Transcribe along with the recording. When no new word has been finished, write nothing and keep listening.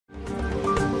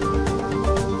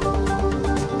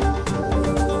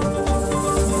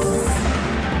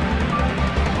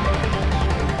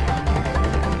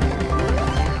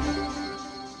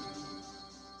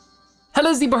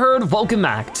is the bird. Welcome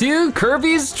back to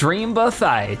Kirby's Dream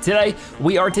Buffet. Today,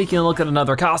 we are taking a look at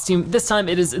another costume. This time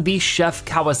it is the Chef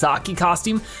Kawasaki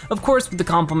costume. Of course, with the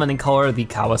complementing color, the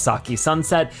Kawasaki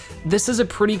sunset. This is a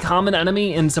pretty common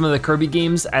enemy in some of the Kirby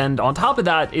games, and on top of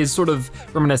that is sort of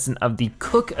reminiscent of the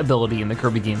cook ability in the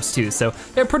Kirby games too. So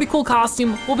they're a pretty cool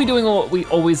costume. We'll be doing what we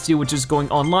always do, which is going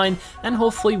online and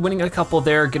hopefully winning a couple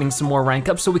there, getting some more rank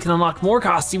up so we can unlock more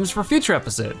costumes for future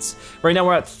episodes. Right now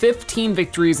we're at 15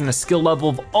 victories and a skill level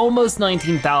of almost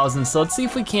 19,000, so let's see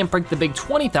if we can't break the big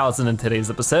 20,000 in today's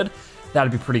episode.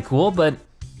 That'd be pretty cool, but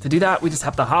to do that, we just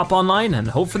have to hop online and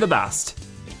hope for the best.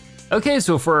 Okay,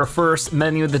 so for our first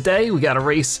menu of the day, we got a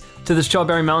race to the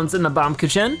Strawberry Mountains in the Bomb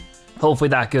Kitchen. Hopefully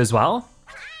that goes well.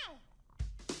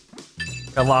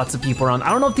 Got lots of people around.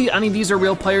 I don't know if any of these are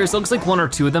real players. It looks like one or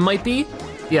two of them might be.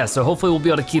 Yeah, so hopefully we'll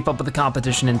be able to keep up with the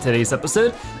competition in today's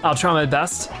episode. I'll try my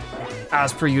best,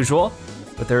 as per usual.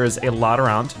 But there is a lot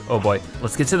around. Oh boy,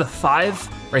 let's get to the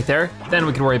 5 right there. Then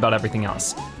we can worry about everything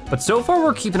else. But so far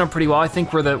we're keeping up pretty well. I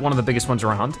think we're one of the biggest ones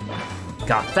around.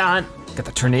 Got that, got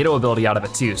the tornado ability out of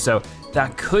it too. So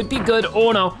that could be good.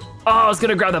 Oh no, oh, I was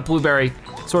gonna grab that blueberry.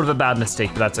 Sort of a bad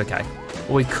mistake, but that's okay.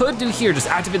 What we could do here, just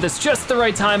activate this just the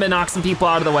right time and knock some people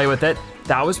out of the way with it.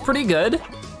 That was pretty good.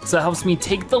 So it helps me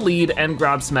take the lead and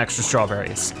grab some extra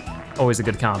strawberries. Always a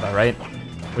good combo, right?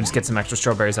 We'll just get some extra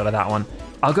strawberries out of that one.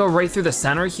 I'll go right through the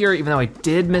center here, even though I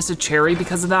did miss a cherry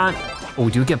because of that. Oh,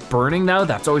 we do get burning though,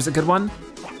 that's always a good one.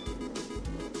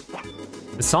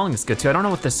 The song is good too. I don't know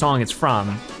what this song is from,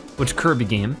 which Kirby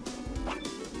game.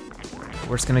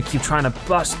 We're just gonna keep trying to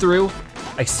bust through.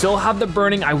 I still have the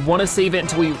burning. I wanna save it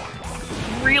until we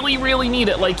really need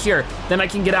it, like here. Then I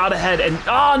can get out ahead and,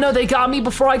 oh no, they got me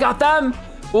before I got them.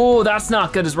 Oh, that's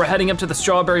not good as we're heading up to the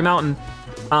Strawberry Mountain.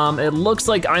 It looks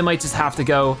like I might just have to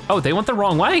go, oh, they went the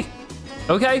wrong way.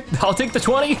 Okay, I'll take the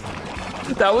 20.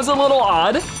 That was a little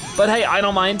odd, but hey, I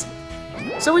don't mind.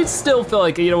 So we still feel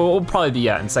like, we'll probably be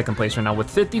in second place right now with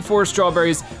 54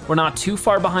 strawberries. We're not too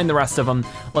far behind the rest of them.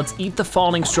 Let's eat the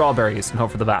falling strawberries and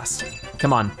hope for the best.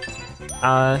 Come on.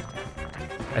 I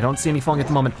don't see any falling at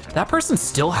the moment. That person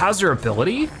still has their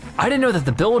ability? I didn't know that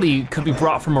the ability could be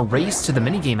brought from a race to the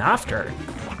minigame after.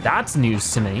 That's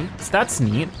news to me, so that's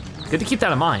neat. Good to keep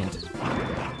that in mind.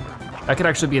 That could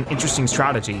actually be an interesting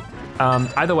strategy.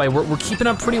 Either way, we're keeping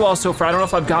up pretty well so far. I don't know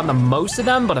if I've gotten the most of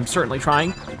them, but I'm certainly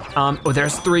trying. Oh,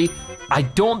 there's 3. I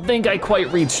don't think I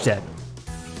quite reached it,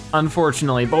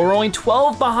 unfortunately, but we're only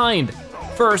 12 behind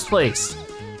first place.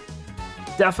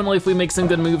 Definitely, if we make some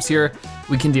good moves here,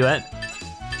 we can do it.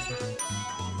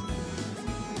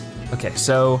 Okay,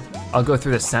 so I'll go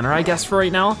through the center, I guess, for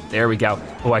right now. There we go.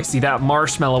 Oh, I see that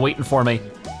marshmallow waiting for me.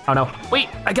 Oh no, wait,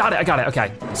 I got it,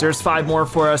 okay. So there's 5 more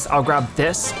for us. I'll grab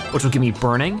this, which will give me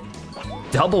burning.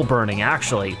 Double burning,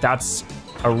 actually. That's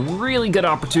a really good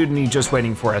opportunity just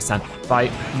waiting for us then. If I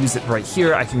use it right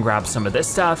here, I can grab some of this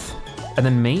stuff and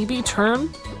then maybe turn,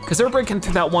 because they're breaking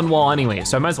through that one wall anyway,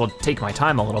 so I might as well take my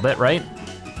time a little bit, right?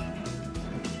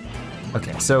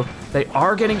 Okay, so they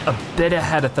are getting a bit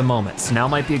ahead at the moment, so now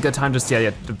might be a good time just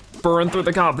to burn through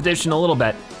the competition a little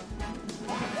bit.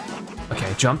 Okay,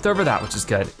 I jumped over that, which is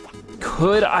good.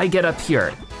 Could I get up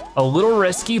here? A little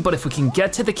risky, but if we can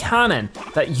get to the cannon,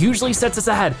 that usually sets us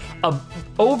ahead.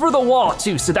 Over the wall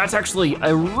too, so that's actually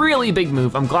a really big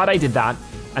move. I'm glad I did that.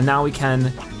 And now we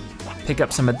can pick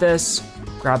up some of this,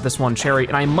 grab this one cherry,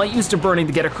 and I might use the burning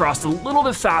to get across a little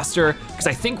bit faster, because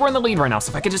I think we're in the lead right now,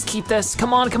 so if I could just keep this,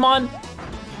 come on.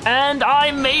 And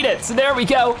I made it, so there we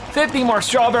go. 50 more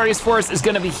strawberries for us is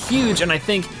gonna be huge, and I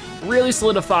think really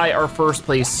solidify our first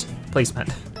place placement.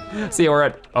 See, we're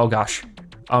at, oh gosh,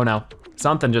 oh no.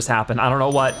 Something just happened, I don't know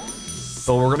what,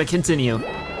 but we're gonna continue.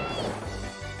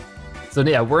 So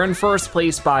yeah, we're in first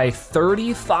place by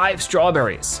 35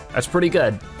 strawberries. That's pretty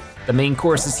good. The main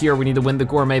course is here. We need to win the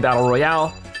Gourmet Battle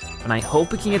Royale, and I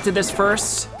hope we can get to this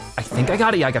first. I think I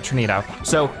got it, yeah, I got Tornado.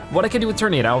 So what I can do with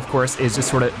Tornado, of course, is just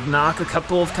sort of knock a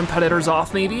couple of competitors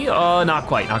off maybe. Not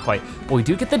quite. But we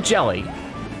do get the jelly,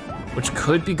 which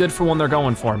could be good for when they're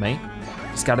going for me.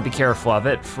 Just gotta be careful of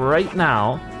it. For right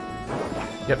now,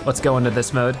 yep, let's go into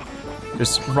this mode.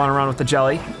 Just run around with the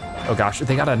jelly. Oh gosh,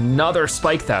 they got another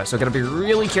spike though, so gotta be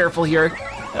really careful here.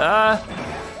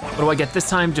 What do I get this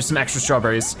time? Just some extra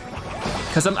strawberries.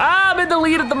 Cause I'm in the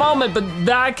lead at the moment, but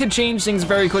that could change things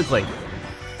very quickly.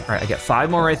 All right, I get 5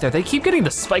 more right there. They keep getting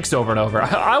the spikes over and over.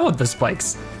 I want the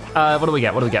spikes. What do we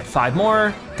get? 5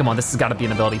 more. Come on, this has gotta be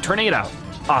an ability. Tornado,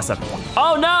 awesome.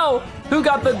 Oh no, who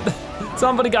got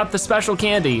somebody got the special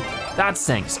candy. That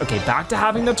stinks. Okay, back to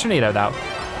having the tornado though.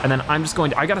 And then I'm just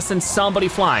I gotta send somebody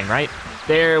flying, right?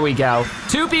 There we go.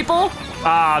 2 people.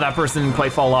 Ah, that person didn't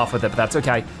quite fall off with it, but that's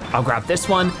okay. I'll grab this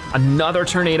one, another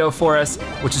tornado for us,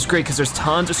 which is great because there's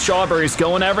tons of strawberries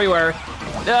going everywhere.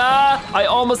 Ah, I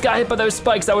almost got hit by those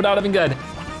spikes, that would not have been good.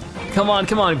 Come on,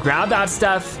 grab that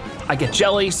stuff. I get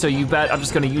jelly, so you bet I'm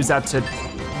just gonna use that to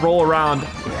roll around.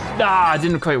 Ah, it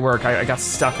didn't quite work, I got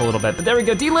stuck a little bit, but there we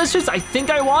go, delicious, I think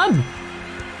I won.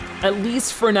 At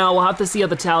least for now, we'll have to see how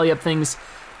the tally up things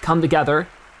come together.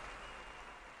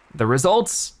 The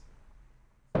results.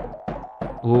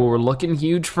 Ooh, we're looking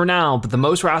huge for now, but the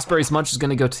most raspberries munched is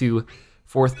gonna go to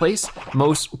 4th place.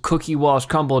 Most cookie walls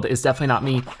crumbled is definitely not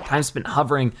me. Time spent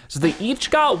hovering. So they each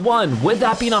got 1. Would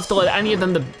that be enough to let any of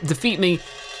them defeat me?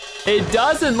 It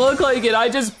doesn't look like it, I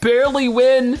just barely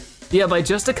win. Yeah, by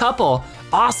just a couple.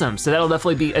 Awesome, so that'll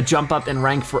definitely be a jump up in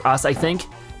rank for us, I think.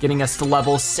 Getting us to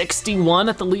level 61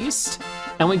 at the least.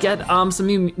 And we get some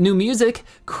new music,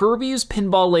 Kirby's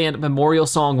Pinball Land Memorial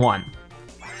Song 1.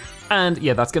 And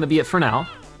yeah, that's gonna be it for now.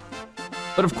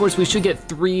 But of course we should get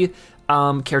 3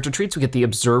 character treats. We get the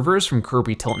Observers from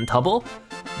Kirby Tilt and Tubble,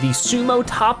 the Sumo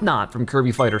Top Knot from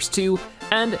Kirby Fighters 2,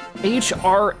 and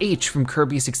HRH from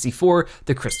Kirby 64,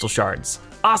 the Crystal Shards.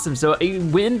 Awesome, so a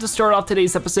win to start off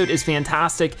today's episode is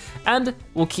fantastic, and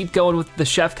we'll keep going with the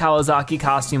Chef Kawasaki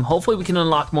costume. Hopefully we can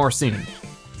unlock more soon.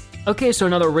 Okay, so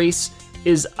another race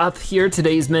is up here.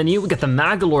 Today's menu, we got the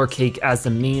Magalore cake as the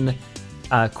main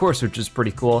course, which is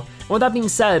pretty cool. And with that being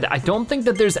said, I don't think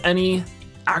that there's any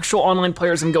actual online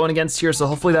players I'm going against here, so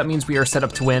hopefully that means we are set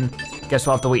up to win. Guess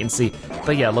we'll have to wait and see.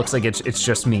 But yeah, it looks like it's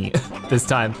just me this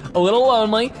time. A little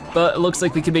lonely, but it looks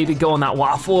like we could maybe go on that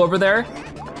waffle over there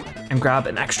and grab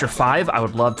an extra 5. I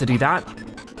would love to do that.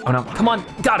 Oh no, come on,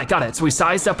 got it. So we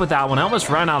sized up with that one. I almost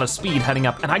ran out of speed heading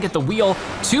up, and I get the wheel,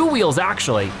 2 wheels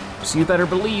actually. So you better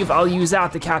believe I'll use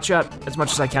that to catch up as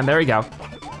much as I can. There we go.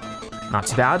 Not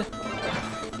too bad.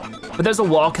 But there's a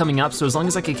wall coming up, so as long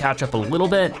as I can catch up a little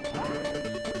bit.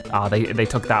 They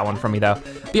took that one from me though.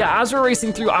 But yeah, as we're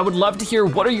racing through, I would love to hear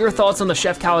what are your thoughts on the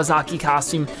Chef Kawasaki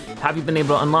costume? Have you been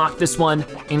able to unlock this one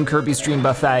in Kirby's Dream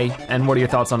Buffet? And what are your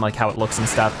thoughts on like how it looks and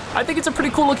stuff? I think it's a pretty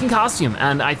cool looking costume,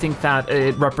 and I think that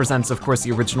it represents, of course,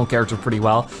 the original character pretty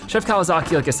well. Chef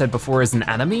Kawasaki, like I said before, is an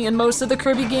enemy in most of the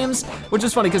Kirby games, which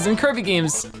is funny because in Kirby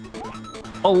games,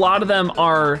 a lot of them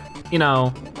are, you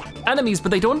know, enemies,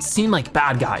 but they don't seem like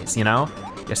bad guys, you know?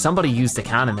 Yeah, somebody used a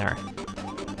cannon there.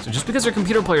 So just because they're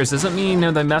computer players doesn't mean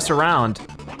they mess around.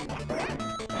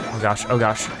 Oh gosh.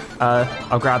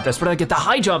 I'll grab this. What did I get? The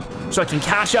high jump so I can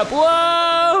cash up.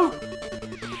 Whoa!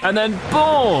 And then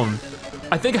boom.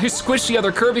 I think I squished the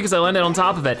other Kirby because I landed on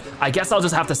top of it. I guess I'll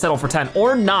just have to settle for 10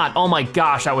 or not. Oh my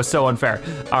gosh, that was so unfair.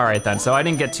 All right then, so I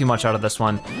didn't get too much out of this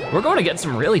one. We're going to get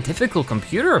some really difficult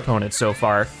computer opponents so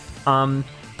far.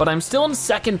 But I'm still in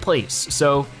 2nd place.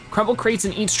 So crumble crates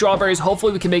and eat strawberries.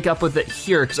 Hopefully we can make up with it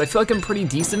here because I feel like I'm pretty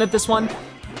decent at this one.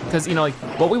 Because you know, like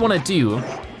what we wanna do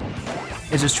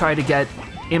is just try to get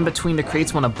in between the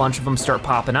crates when a bunch of them start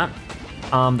popping up.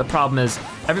 The problem is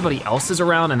everybody else is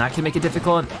around and that can make it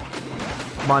difficult.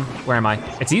 Come on, where am I?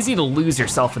 It's easy to lose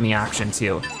yourself in the action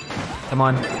too. Come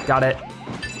on, got it.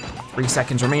 3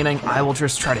 seconds remaining. I will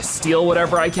just try to steal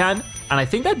whatever I can. And I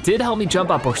think that did help me jump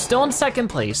up. We're still in 2nd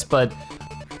place, but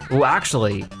well,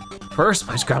 actually, 1st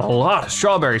place got a lot of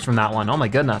strawberries from that one. Oh my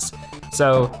goodness.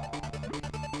 So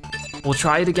we'll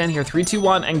try it again here. 3, 2,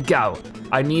 1, and go.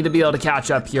 I need to be able to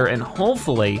catch up here and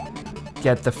hopefully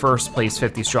get the 1st place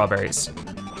 50 strawberries.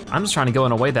 I'm just trying to go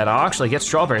in a way that I'll actually get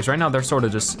strawberries. Right now, they're sort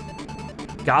of just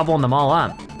gobbling them all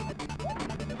up.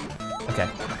 Okay,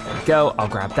 there we go. I'll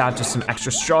grab that, just some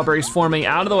extra strawberries for me.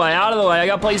 Out of the way, I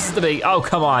got places to be. Oh,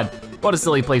 come on. What a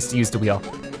silly place to use the wheel.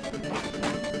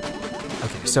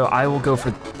 Okay, so I will go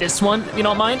for this one, if you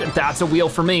don't mind. That's a wheel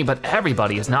for me, but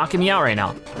everybody is knocking me out right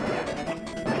now.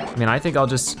 I mean, I think I'll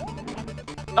just,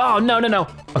 oh, no.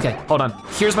 Okay, hold on,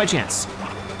 here's my chance.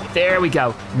 There we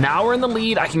go. Now we're in the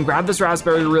lead. I can grab this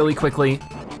raspberry really quickly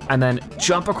and then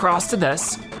jump across to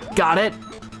this. Got it,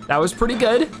 that was pretty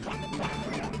good.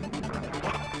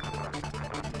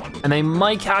 And they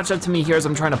might catch up to me here as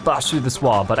I'm trying to bust through this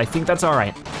wall, but I think that's all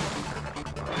right.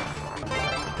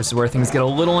 This is where things get a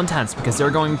little intense because they're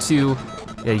going to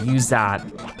use that.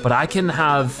 But I can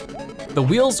have the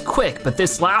wheels quick, but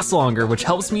this lasts longer, which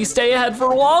helps me stay ahead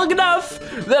for long enough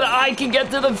that I can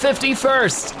get to the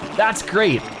 51st. That's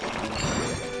great.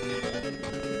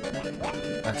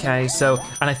 Okay, so,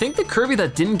 and I think the Kirby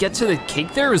that didn't get to the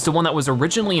cake there is the one that was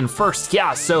originally in 1st.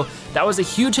 Yeah, so that was a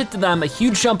huge hit to them, a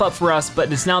huge jump up for us,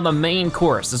 but it's now the main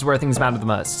course. This is where things matter the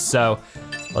most. So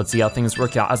let's see how things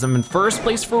work out. As I'm in 1st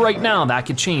place for right now, that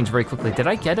could change very quickly. Did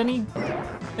I get any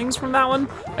things from that one.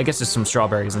 I guess just some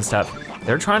strawberries and stuff.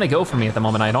 They're trying to go for me at the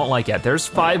moment. I don't like it. There's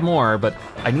 5 more, but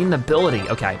I need an ability.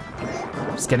 Okay,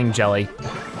 just getting jelly.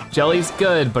 Jelly's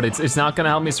good, but it's not gonna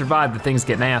help me survive. The things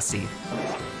get nasty.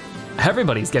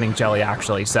 Everybody's getting jelly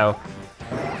actually, so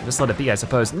just let it be, I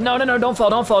suppose. No, no, no, don't fall,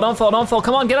 don't fall, don't fall, don't fall.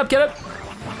 Come on, get up, get up.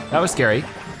 That was scary.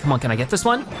 Come on, can I get this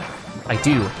one? I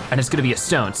do, and it's gonna be a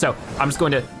stone. So I'm just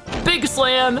going to big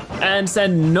slam and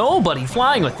send nobody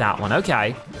flying with that one,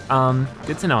 okay.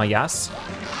 Good to know, I guess.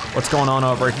 What's going on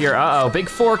over here? Uh-oh, big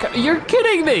fork, you're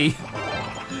kidding me.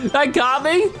 That got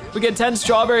me? We get 10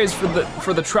 strawberries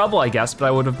for the trouble, I guess, but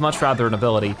I would have much rather an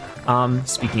ability.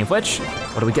 Speaking of which,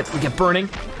 what do we get? We get burning.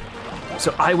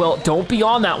 So I will, don't be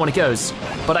on that when it goes,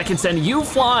 but I can send you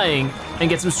flying and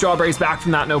get some strawberries back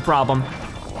from that, no problem.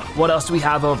 What else do we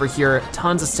have over here?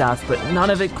 Tons of stuff, but none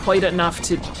of it quite enough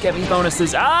to get me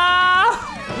bonuses.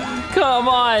 Ah! Come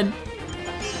on.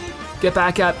 Get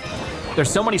back up. There's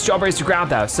so many strawberries to grab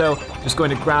though, so just going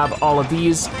to grab all of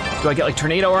these. Do I get like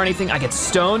tornado or anything? I get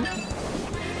stone.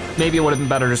 Maybe it would have been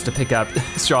better just to pick up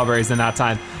strawberries in that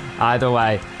time. Either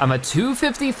way, I'm at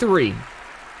 253.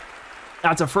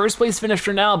 That's a first place finish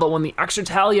for now, but when the extra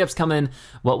tally ups come in,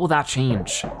 what will that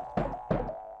change?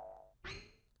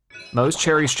 Most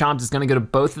cherries chomped is gonna go to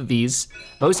both of these.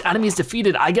 Most enemies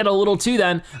defeated, I get a little too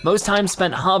then. Most time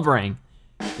spent hovering.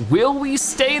 Will we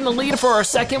stay in the lead for our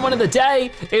second one of the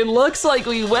day? It looks like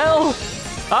we will.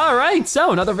 All right,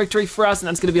 so another victory for us, and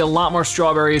that's gonna be a lot more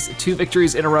strawberries. 2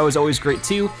 victories in a row is always great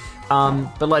too.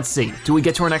 But let's see, do we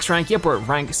get to our next rank? Yep, we're at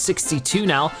rank 62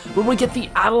 now, where we get the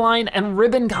Adeline and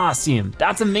Ribbon costume.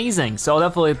 That's amazing, so I'll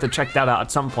definitely have to check that out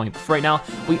at some point. But for right now,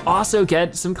 we also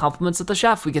get some compliments of the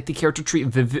chef. We get the character treat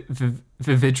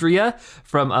Vividria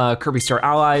from Kirby Star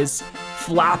Allies,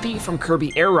 Flappy from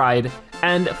Kirby Air Ride,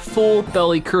 and Full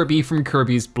Belly Kirby from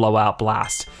Kirby's Blowout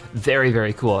Blast. Very,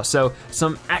 very cool. So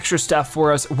some extra stuff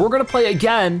for us. We're gonna play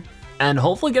again, and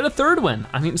hopefully get a 3rd win.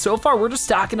 I mean, so far we're just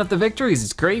stacking up the victories,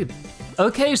 it's great.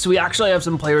 Okay, so we actually have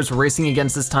some players we're racing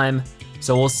against this time,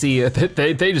 so we'll see.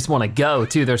 They just wanna go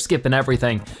too, they're skipping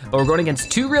everything. But we're going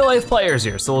against 2 real life players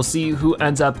here, so we'll see who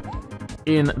ends up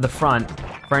in the front.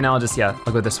 Right now,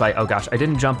 I'll go this way. Oh gosh, I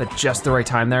didn't jump at just the right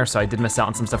time there, so I did miss out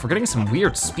on some stuff. We're getting some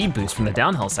weird speed boost from the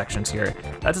downhill sections here.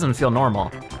 That doesn't feel normal.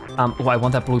 Oh, I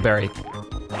want that blueberry.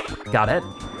 Got it.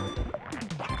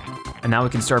 And now we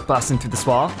can start busting through this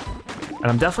wall. And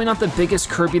I'm definitely not the biggest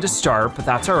Kirby to start, but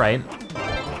that's all right.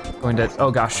 Going to,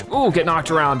 oh gosh, ooh, get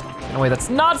knocked around. In a way that's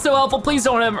not so helpful, please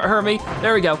don't hurt me.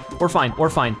 There we go, we're fine,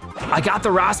 we're fine. I got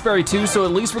the raspberry too, so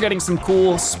at least we're getting some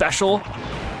cool special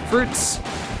fruits.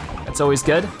 That's always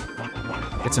good.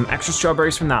 Get some extra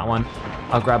strawberries from that one.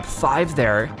 I'll grab 5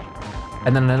 there,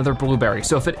 and then another blueberry.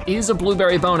 So if it is a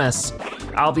blueberry bonus,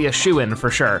 I'll be a shoo-in for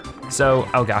sure. So,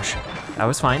 oh gosh, that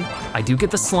was fine. I do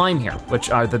get the slime here, which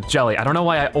are the jelly. I don't know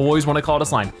why I always want to call it a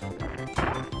slime.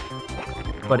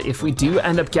 But if we do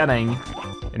end up getting,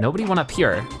 nobody went up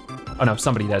here. Oh no,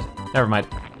 somebody did, never mind.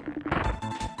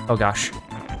 Oh gosh.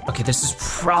 Okay, this is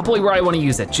probably where I want to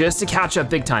use it, just to catch up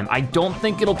big time. I don't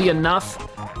think it'll be enough,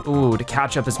 ooh, to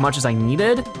catch up as much as I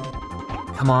needed.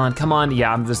 Come on, come on.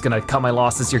 Yeah, I'm just gonna cut my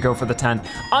losses here, go for the 10.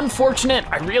 Unfortunate,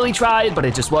 I really tried, but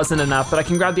it just wasn't enough, but I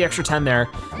can grab the extra 10 there.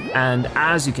 And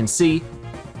as you can see,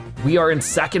 we are in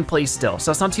 2nd place still.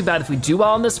 So it's not too bad if we do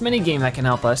well in this mini game. That can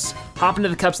help us. Hop into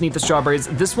the cups and eat the strawberries.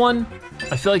 This one,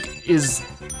 I feel like is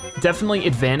definitely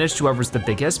advantage to whoever's the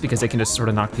biggest because they can just sort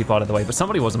of knock people out of the way, but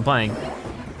somebody wasn't playing.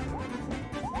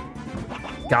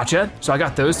 Gotcha, so I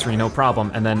got those 3, no problem.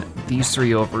 And then these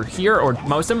 3 over here, or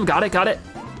most of them, got it, got it.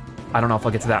 I don't know if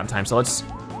I'll get to that in time, so let's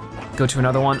go to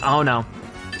another one. Oh no,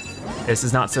 this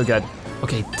is not so good.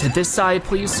 Okay, to this side,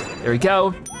 please. There we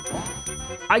go.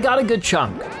 I got a good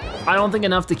chunk. I don't think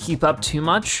enough to keep up too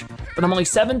much, but I'm only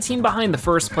 17 behind the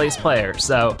 1st place player,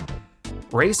 so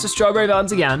race to strawberry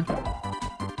bounds again.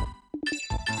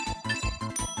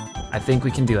 I think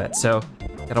we can do it, so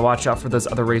gotta watch out for those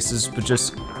other races, but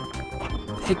just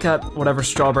pick up whatever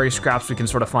strawberry scraps we can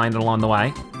sort of find along the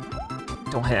way.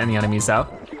 Don't hit any enemies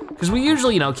out. Because we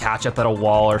usually, catch up at a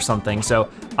wall or something, so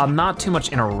I'm not too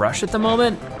much in a rush at the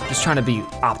moment, just trying to be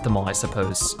optimal, I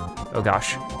suppose. Oh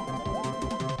gosh.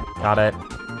 Got it.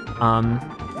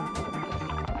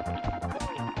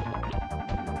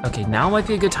 Okay, now might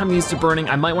be a good time to use the burning.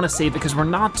 I might want to save it because we're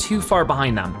not too far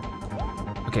behind them.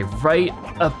 Okay, right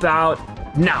about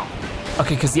now.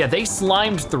 Okay, because yeah, they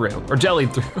slimed through, or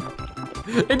jellied through.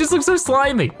 It just looks so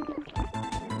slimy.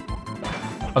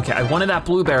 Okay, I wanted that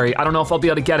blueberry. I don't know if I'll be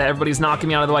able to get it. Everybody's knocking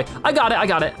me out of the way. I got it, I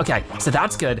got it. Okay, so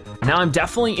that's good. Now I'm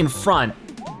definitely in front,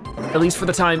 at least for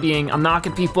the time being. I'm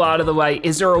knocking people out of the way.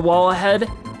 Is there a wall ahead?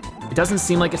 It doesn't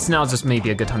seem like it's now, it's just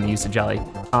maybe a good time to use the jelly.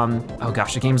 Oh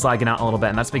gosh, the game's lagging out a little bit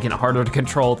and that's making it harder to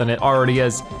control than it already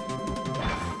is.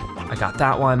 I got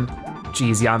that one.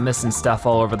 Geez, yeah, I'm missing stuff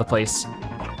all over the place.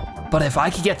 But if I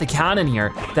could get the cannon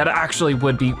here, that actually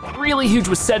would be really huge,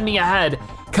 would send me ahead.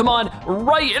 Come on,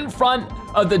 right in front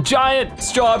of the giant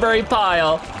strawberry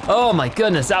pile. Oh my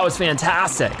goodness, that was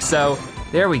fantastic. So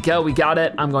there we go, we got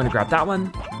it. I'm going to grab that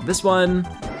one, and this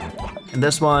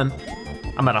one.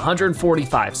 I'm at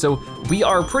 145, so we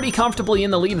are pretty comfortably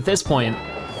in the lead at this point,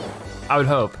 I would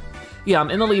hope. Yeah,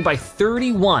 I'm in the lead by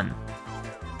 31.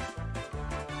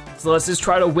 So let's just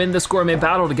try to win this gourmet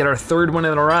battle to get our 3rd win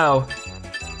in a row.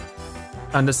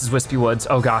 And this is Wispy Woods.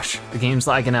 Oh gosh, the game's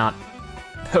lagging out.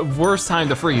 Worst time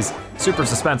to freeze, super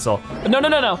suspenseful.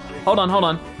 No, hold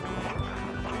on.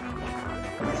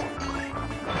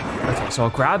 Okay, so I'll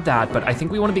grab that, but I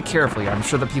think we wanna be careful here. I'm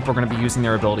sure that people are gonna be using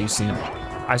their abilities soon.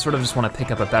 I sort of just wanna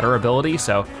pick up a better ability,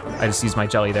 so I just use my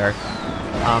jelly there.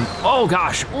 Oh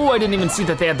gosh, I didn't even see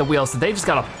that they had the wheel, so they just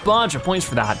got a bunch of points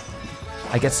for that.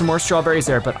 I get some more strawberries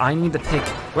there, but I need to pick,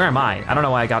 where am I? I don't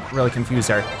know why I got really confused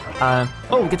there.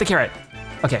 Oh, get the carrot.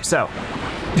 Okay, so,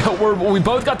 we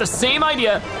both got the same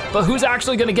idea, but who's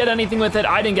actually gonna get anything with it?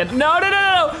 I didn't get, no,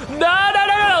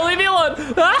 leave me alone.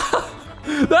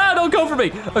 Ah, don't go for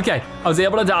me. Okay, I was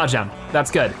able to dodge them,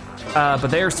 that's good. But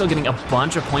they are still getting a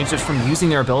bunch of points just from using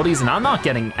their abilities and I'm not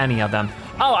getting any of them.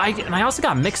 Oh, and I also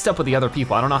got mixed up with the other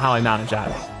people. I don't know how I managed that.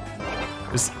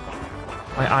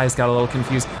 My eyes got a little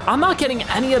confused. I'm not getting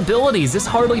any abilities. This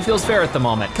hardly feels fair at the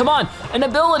moment. Come on, an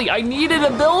ability, I need an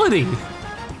ability.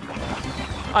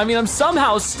 I mean, I'm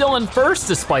somehow still in first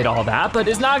despite all that, but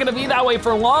it's not gonna be that way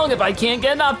for long if I can't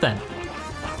get nothing.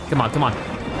 Come on.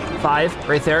 5,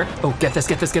 right there. Oh, get this.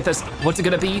 What's it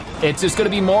gonna be? It's just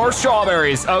gonna be more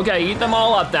strawberries. Okay, eat them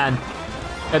all up then.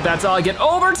 If that's all I get,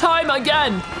 overtime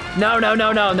again. No,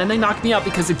 and then they knock me out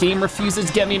because the game refuses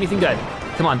to get me anything good.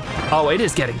 Come on, oh, it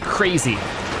is getting crazy.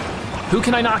 Who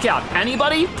can I knock out?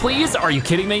 Anybody, please? Are you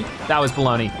kidding me? That was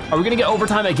baloney. Are we gonna get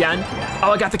overtime again?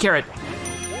 Oh, I got the carrot.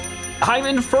 I'm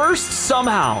in first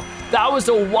somehow. That was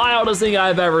the wildest thing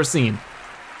I've ever seen.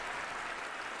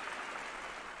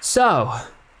 So,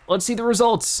 let's see the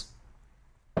results.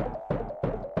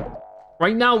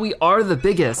 Right now we are the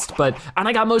biggest, and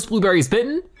I got most blueberries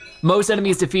bitten, most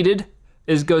enemies defeated,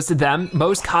 goes to them.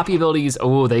 Most copy abilities,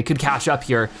 oh, they could catch up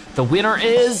here. The winner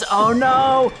is, oh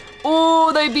no,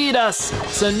 oh, they beat us.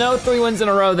 So no 3 wins in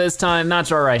a row this time,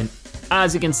 that's all right.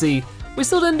 As you can see, we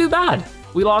still didn't do bad.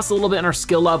 We lost a little bit in our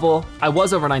skill level. I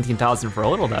was over 19,000 for a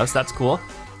little though, so that's cool.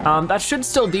 That should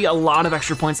still be a lot of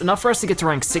extra points, enough for us to get to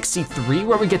rank 63,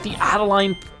 where we get the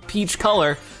Adeline peach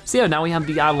color. So yeah, now we have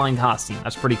the Adeline costume,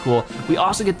 that's pretty cool. We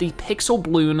also get the Pixel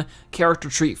Balloon character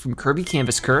treat from Kirby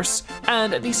Canvas Curse,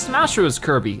 and the Smash Bros.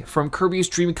 Kirby from Kirby's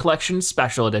Dream Collection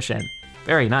Special Edition.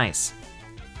 Very nice.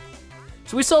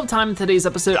 So we still have time in today's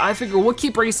episode. I figure we'll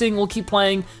keep racing, we'll keep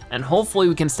playing, and hopefully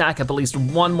we can stack up at least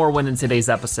 1 more win in today's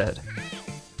episode.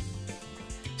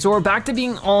 So we're back to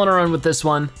being all on our own with this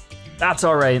one. That's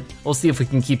all right. We'll see if we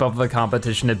can keep up with the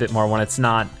competition a bit more when it's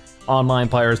not online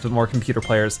players, but more computer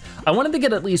players. I wanted to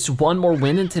get at least 1 more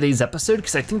win in today's episode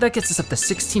because I think that gets us up to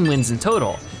 16 wins in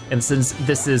total. And since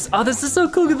this is so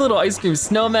cool, with little ice cream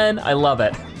snowmen, I love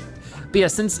it. But yeah,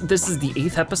 since this is the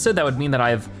 8th episode, that would mean that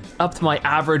I've upped my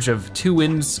average of 2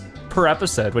 wins per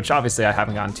episode, which obviously I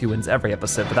haven't gotten 2 wins every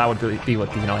episode, but that would be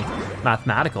what the, like,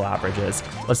 mathematical average is.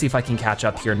 Let's see if I can catch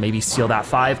up here and maybe steal that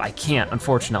 5. I can't,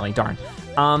 unfortunately, darn.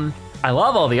 I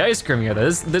love all the ice cream here.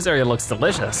 This area looks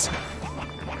delicious.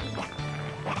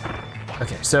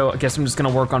 Okay, so I guess I'm just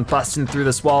gonna work on busting through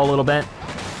this wall a little bit.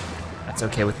 That's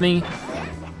okay with me.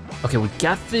 Okay, we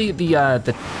got the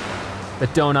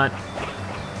donut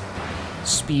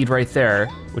speed right there,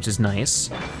 which is nice.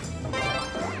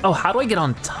 Oh, how do I get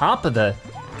on top of the,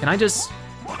 can I just,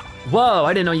 whoa,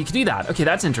 I didn't know you could do that. Okay,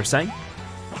 that's interesting.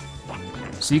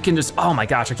 So you can just, oh my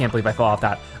gosh, I can't believe I fell off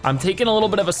that. I'm taking a little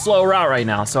bit of a slow route right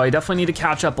now, so I definitely need to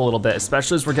catch up a little bit,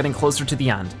 especially as we're getting closer to the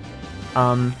end.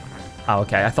 Oh,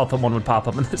 okay, I thought the one would pop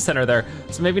up in the center there,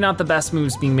 so maybe not the best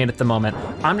moves being made at the moment.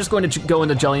 I'm just going to go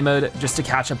into jelly mode just to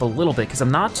catch up a little bit, because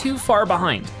I'm not too far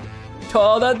behind.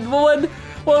 Oh, that one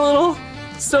little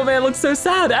snowman looks so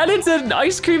sad, and it's an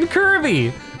ice cream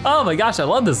Kirby. Oh my gosh, I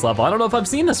love this level. I don't know if I've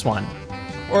seen this one.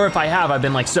 Or if I have, I've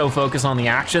been like so focused on the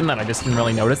action that I just didn't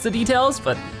really notice the details,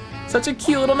 but such a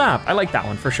cute little map. I like that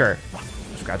one for sure.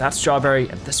 Let's grab that strawberry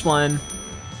and this one.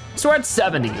 So we're at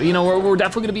 70. You know, we're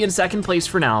definitely gonna be in 2nd place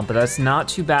for now, but that's not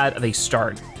too bad of a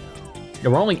start. Yeah,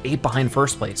 we're only 8 behind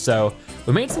 1st place, so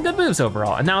we made some good moves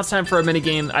overall. And now it's time for a mini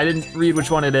game. I didn't read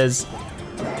which one it is.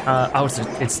 Oh,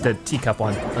 it's the teacup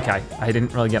one. Okay, I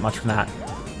didn't really get much from that.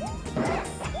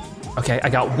 Okay, I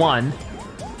got one.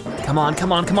 Come on,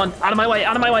 come on, come on, out of my way,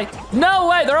 out of my way. No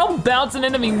way, they're all bouncing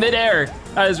into me midair.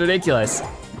 That is ridiculous.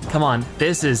 Come on,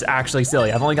 this is actually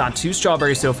silly. I've only got 2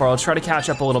 strawberries so far. I'll try to catch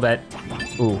up a little bit.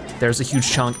 Ooh, there's a huge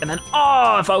chunk. And then,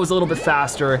 oh, if I was a little bit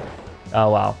faster. Oh,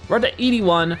 wow. We're at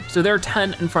 81, so they're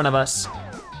 10 in front of us.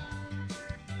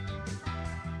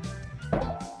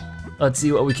 Let's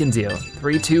see what we can do.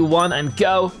 3, 2, 1, and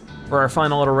go for our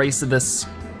final little race of this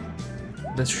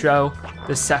show,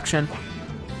 this section,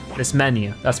 this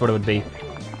menu. That's what it would be.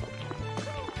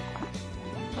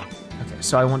 Okay,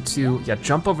 so I want to,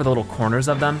 jump over the little corners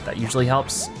of them. That usually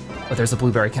helps. Oh, there's a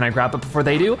blueberry. Can I grab it before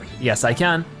they do? Yes, I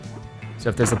can. So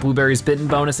if there's a blueberries bitten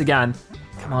bonus again.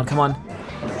 Come on, come on.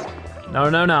 No,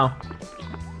 no, no.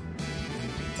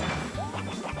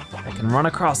 I can run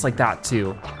across like that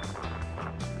too.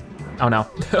 Oh no,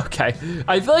 okay.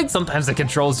 I feel like sometimes the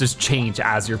controls just change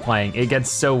as you're playing. It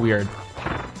gets so weird.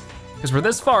 Because we're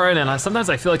this far in and sometimes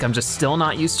I feel like I'm just still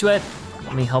not used to it.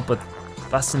 Let me help with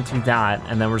busting through that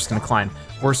and then we're just gonna climb.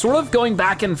 We're sort of going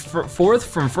back and forth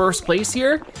from first place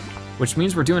here, which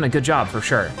means we're doing a good job for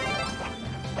sure.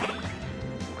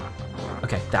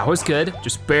 Okay, that was good.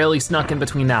 Just barely snuck in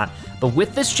between that. But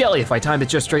with this jelly, if I timed it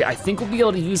just right, I think we'll be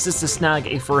able to use this to snag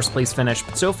a first place finish,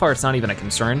 but so far it's not even a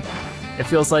concern. It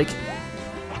feels like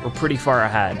we're pretty far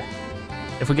ahead.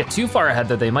 If we get too far ahead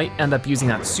though, they might end up using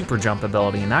that super jump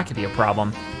ability and that could be a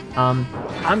problem.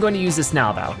 I'm going to use this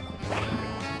now though.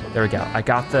 There we go, I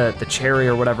got the cherry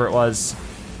or whatever it was.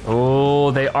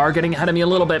 Oh, they are getting ahead of me a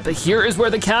little bit, but here is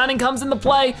where the cannon comes into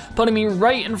play, putting me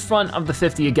right in front of the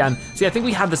 50 again. See, I think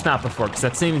we had this map before, because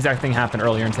that same exact thing happened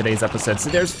earlier in today's episode. So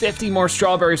there's 50 more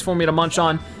strawberries for me to munch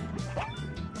on.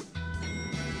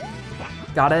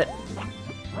 Got it.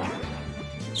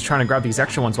 Just trying to grab these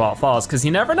extra ones while it falls, because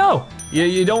you never know.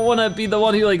 You don't want to be the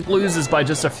one who like loses by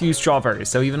just a few strawberries.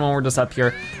 So even when we're just up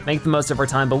here, make the most of our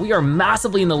time, but we are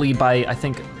massively in the lead by, I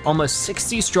think, almost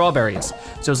 60 strawberries.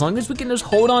 So as long as we can just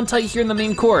hold on tight here in the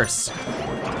main course,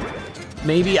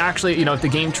 maybe actually, you know, if the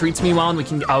game treats me well and we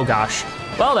can, oh gosh.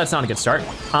 Well, that's not a good start.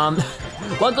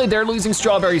 Luckily they're losing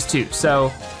strawberries too, so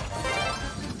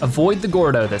avoid the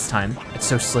Gordo this time. It's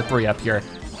so slippery up here.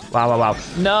 Wow, wow, wow.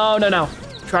 No, no, no.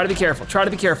 Try to be careful, try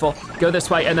to be careful. Go this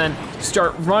way and then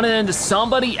start running into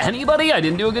somebody, anybody. I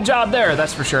didn't do a good job there,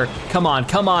 that's for sure. Come on,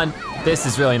 come on. This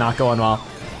is really not going well.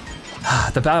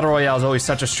 The Battle Royale is always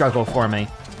such a struggle for me.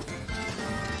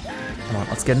 Come on,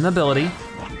 let's get an ability.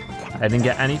 I didn't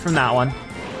get any from that one.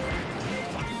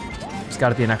 There's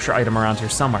gotta be an extra item around here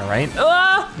somewhere, right?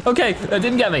 Ah, okay, that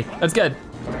didn't get me, that's good.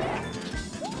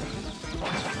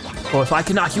 Oh, if I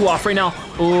can knock you off right now.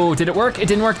 Oh, did it work? It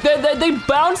didn't work. They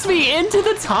bounced me into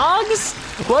the tongs?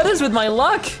 What is with my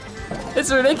luck? It's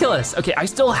ridiculous. Okay, I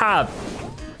still have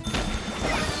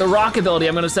the rock ability.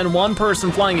 I'm gonna send one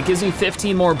person flying. It gives me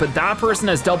 15 more, but that person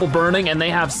has double burning and they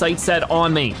have sight set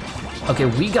on me. Okay,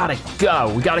 we gotta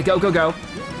go. We gotta go, go, go.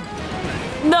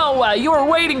 No way, you were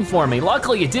waiting for me.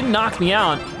 Luckily, it didn't knock me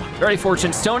out. Very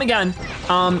fortunate. Stone again.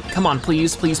 Come on,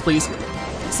 please, please, please.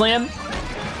 Slam.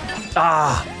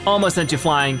 Ah, almost sent you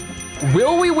flying.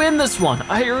 Will we win this one?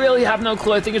 I really have no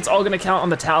clue. I think it's all gonna count on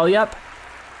the tally up.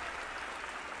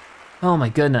 Oh my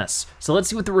goodness. So let's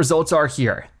see what the results are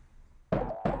here.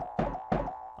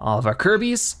 All of our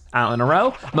Kirby's out in a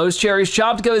row. Most cherries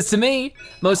chopped goes to me.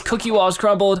 Most cookie walls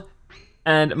crumbled.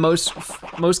 And most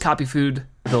copy food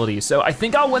abilities. So I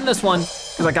think I'll win this one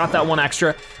because I got that one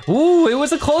extra. Ooh, it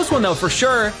was a close one though, for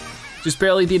sure. Just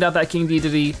barely beat out that King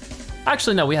Dedede.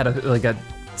 Actually, no, we had a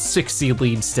 6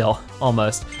 lead still,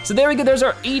 almost. So there we go, there's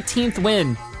our 18th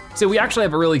win. So we actually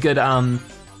have a really good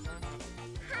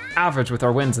average with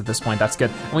our wins at this point, that's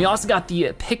good. And we also got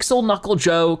the Pixel Knuckle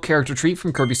Joe character treat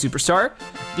from Kirby Superstar,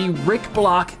 the Rick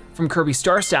Block from Kirby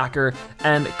Star Stacker,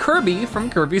 and Kirby from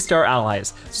Kirby Star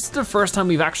Allies. This is the first time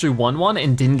we've actually won one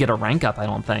and didn't get a rank up, I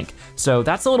don't think. So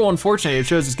that's a little unfortunate. It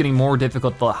shows it's getting more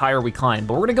difficult the higher we climb,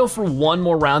 but we're gonna go for one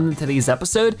more round in today's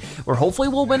episode, where hopefully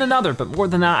we'll win another, but more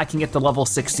than that, I can get to level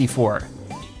 64.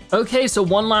 Okay, so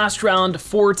one last round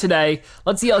for today.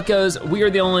 Let's see how it goes. We are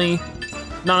the only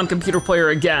non-computer player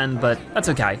again, but that's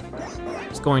okay.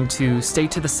 Just going to stay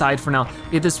to the side for now.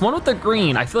 We have this one with the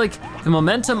green. I feel like the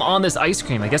momentum on this ice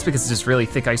cream, I guess because it's just really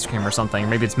thick ice cream or something, or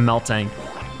maybe it's melting.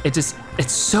 It's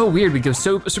so weird. We go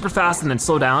so super fast and then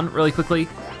slow down really quickly.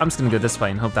 I'm just gonna go this way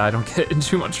and hope that I don't get in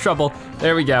too much trouble.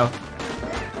 There we go.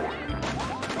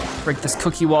 Break this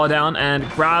cookie wall down and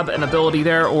grab an ability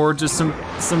there or just some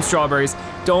strawberries.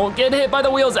 Don't get hit by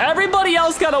the wheels. Everybody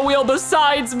else got a wheel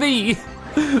besides me.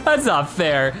 That's not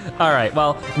fair. All right,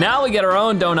 well, now we get our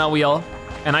own donut wheel.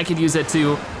 and I could use it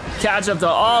to catch up to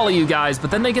all of you guys,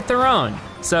 but then they get their own.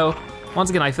 So once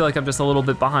again, I feel like I'm just a little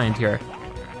bit behind here.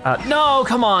 No,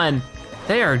 come on.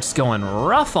 They are just going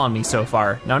rough on me so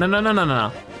far. No.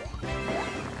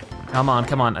 Come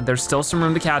on. There's still some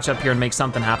room to catch up here and make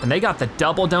something happen. They got the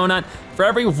double donut. For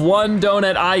every 1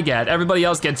 donut I get, everybody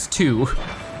else gets 2.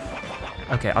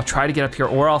 Okay, I'll try to get up here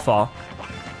or I'll fall.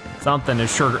 Something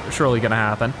is surely gonna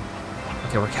happen.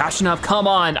 Okay, we're catching up, come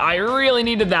on, I really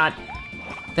needed that.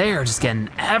 They are just getting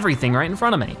everything right in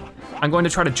front of me. I'm going to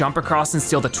try to jump across and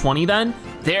steal the 20 then.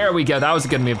 There we go, that was a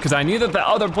good move because I knew that the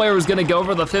other player was gonna go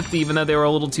for the 50 even though they were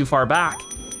a little too far back.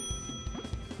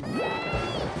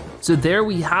 So there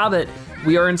we have it.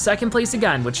 We are in second place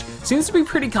again, which seems to be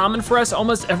pretty common for us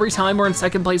almost every time we're in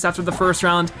second place after the first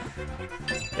round.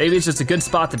 Maybe it's just a good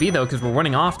spot to be though, because we're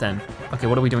winning often. Okay,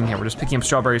 what are we doing here? We're just picking up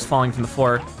strawberries falling from the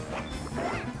floor.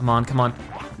 Come on.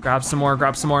 Grab some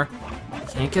more.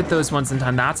 Can't get those ones in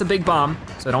time. That's a big bomb,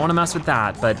 so I don't wanna mess with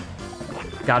that, but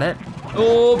got it.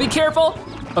 Oh, be careful.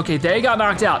 Okay, they got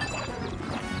knocked out.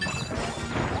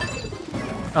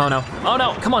 Oh no,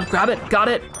 come on, grab it, got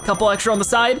it. Couple extra on the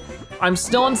side. I'm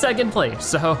still in second place,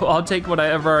 so I'll take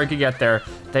whatever I could get there.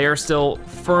 They are still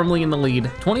firmly in the lead,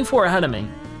 24 ahead of me.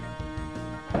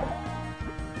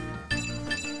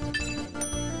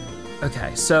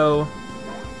 Okay, so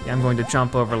yeah, I'm going to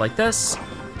jump over like this.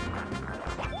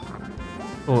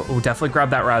 Oh, definitely grab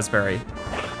that raspberry.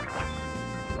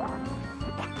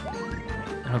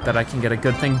 I hope that I can get a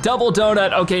good thing. Double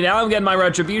donut, okay, now I'm getting my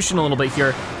retribution a little bit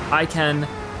here. I can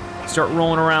start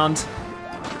rolling around,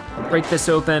 break this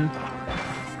open,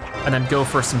 and then go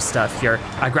for some stuff here.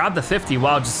 I grabbed the 50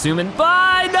 while just zooming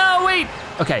by, no, wait.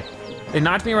 Okay, it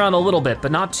knocked me around a little bit,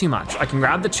 but not too much. I can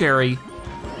grab the cherry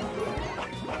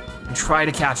and try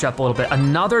to catch up a little bit.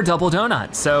 Another double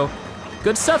donut, so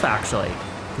good stuff actually,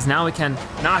 because now we can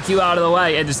knock you out of the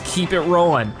way and just keep it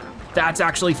rolling. That's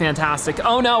actually fantastic.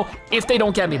 Oh no, if they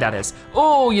don't get me, that is.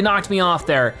 Oh, you knocked me off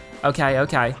there.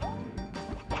 Okay.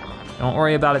 Don't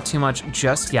worry about it too much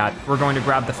just yet. We're going to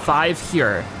grab the 5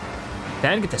 here.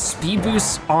 Then get the speed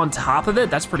boost on top of it.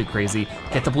 That's pretty crazy.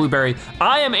 Get the blueberry.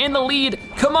 I am in the lead.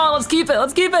 Come on, let's keep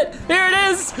it. Here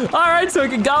it is. All right, so I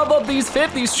can gobble up these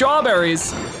 50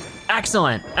 strawberries.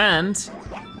 Excellent, and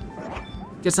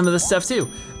get some of this stuff too.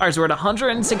 All right, so we're at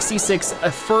 166,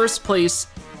 first place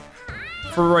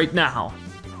for right now.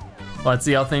 Let's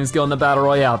see how things go in the Battle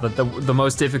Royale, the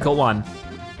most difficult one.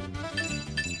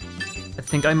 I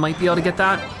think I might be able to get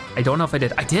that. I don't know if I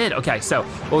did. I did, okay, so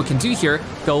what we can do here,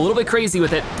 go a little bit crazy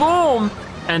with it, boom,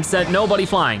 and set nobody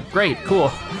flying. Great,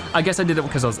 cool. I guess I did it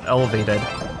because I was elevated.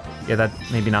 Yeah, that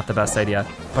maybe not the best idea,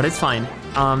 but it's fine.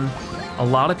 A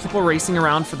lot of people racing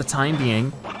around for the time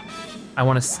being. I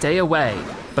wanna stay away,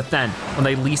 but then when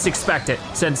they least expect it,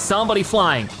 send somebody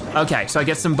flying. Okay, so I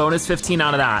get some bonus 15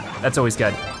 out of that. That's always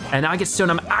good. And now I get stone,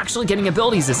 I'm actually getting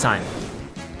abilities this time.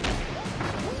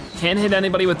 Can't hit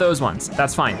anybody with those ones,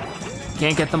 that's fine.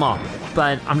 Can't get them all,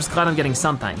 but I'm just glad I'm getting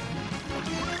something.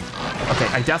 Okay,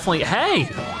 I definitely, hey!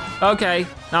 Okay,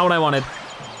 not what I wanted.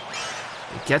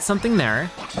 Get something there.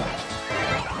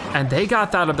 And they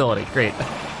got that ability, great.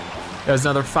 There's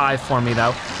another 5 for me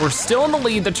though. We're still in the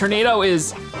lead, the tornado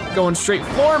is going straight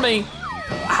for me.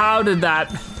 How did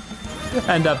that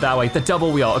end up that way? The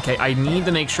double wheel, okay, I need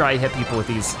to make sure I hit people with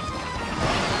these.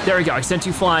 There we go, I sent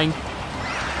you flying.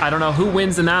 I don't know who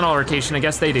wins in that altercation, I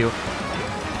guess they do.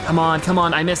 Come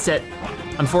on, I missed it.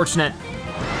 Unfortunate.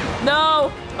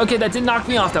 No! Okay, that did knock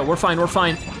me off though, we're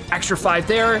fine. Extra 5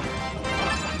 there.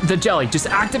 The jelly, just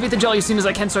activate the jelly as soon as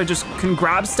I can so I just can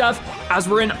grab stuff as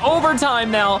we're in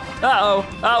overtime now. Uh-oh,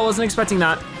 I wasn't expecting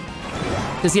that.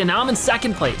 Because yeah, now I'm in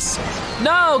second place.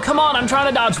 No, come on, I'm trying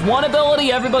to dodge one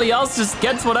ability, everybody else just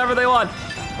gets whatever they want.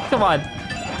 Come on.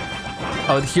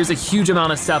 Oh, here's a huge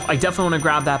amount of stuff. I definitely wanna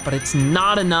grab that, but it's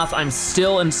not enough. I'm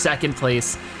still in second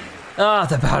place.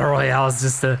 The Battle Royale is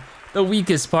just the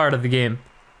weakest part of the game.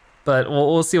 But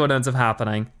we'll see what ends up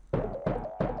happening.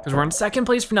 Because we're in second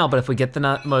place for now, but if we get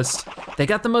the most, they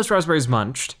got the most raspberries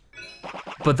munched,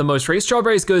 but the most raised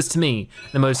strawberries goes to me.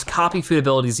 The most copy food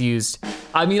abilities used.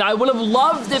 I mean, I would have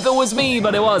loved if it was me,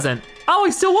 but it wasn't. Oh, I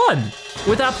still won.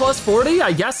 With that plus 40,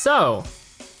 I guess so.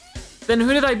 Then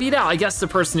who did I beat out? I guess the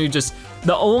person who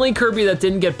the only Kirby that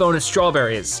didn't get bonus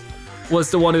strawberries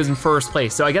was the one who was in first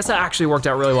place. So I guess that actually worked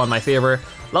out really well in my favor.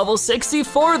 Level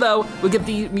 64 though, we get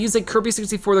the music Kirby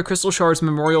 64, the Crystal Shards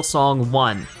Memorial Song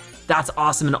 1. That's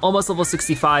awesome, and almost level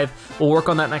 65. We'll work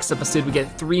on that next episode. We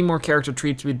get 3 more character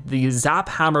treats with the Zap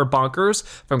Hammer Bonkers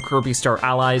from Kirby Star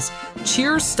Allies,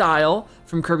 Cheer Style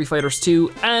from Kirby Fighters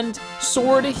 2, and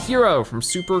Sword Hero from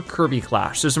Super Kirby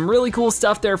Clash. So some really cool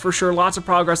stuff there for sure. Lots of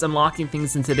progress unlocking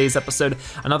things in today's episode.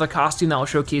 Another costume that will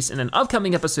showcase in an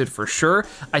upcoming episode for sure.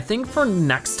 I think for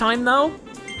next time though,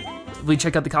 if we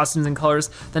check out the costumes and colors,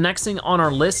 the next thing on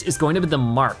our list is going to be the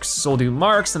marks. So we'll do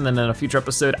marks, and then in a future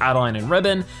episode, Adeline and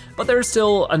Ribbon, but there's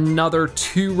still another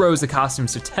 2 rows of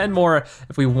costumes, so 10 more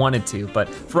if we wanted to. But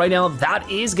for right now, that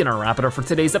is gonna wrap it up for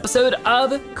today's episode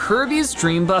of Kirby's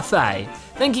Dream Buffet.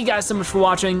 Thank you guys so much for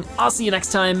watching. I'll see you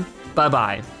next time.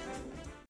 Bye-bye.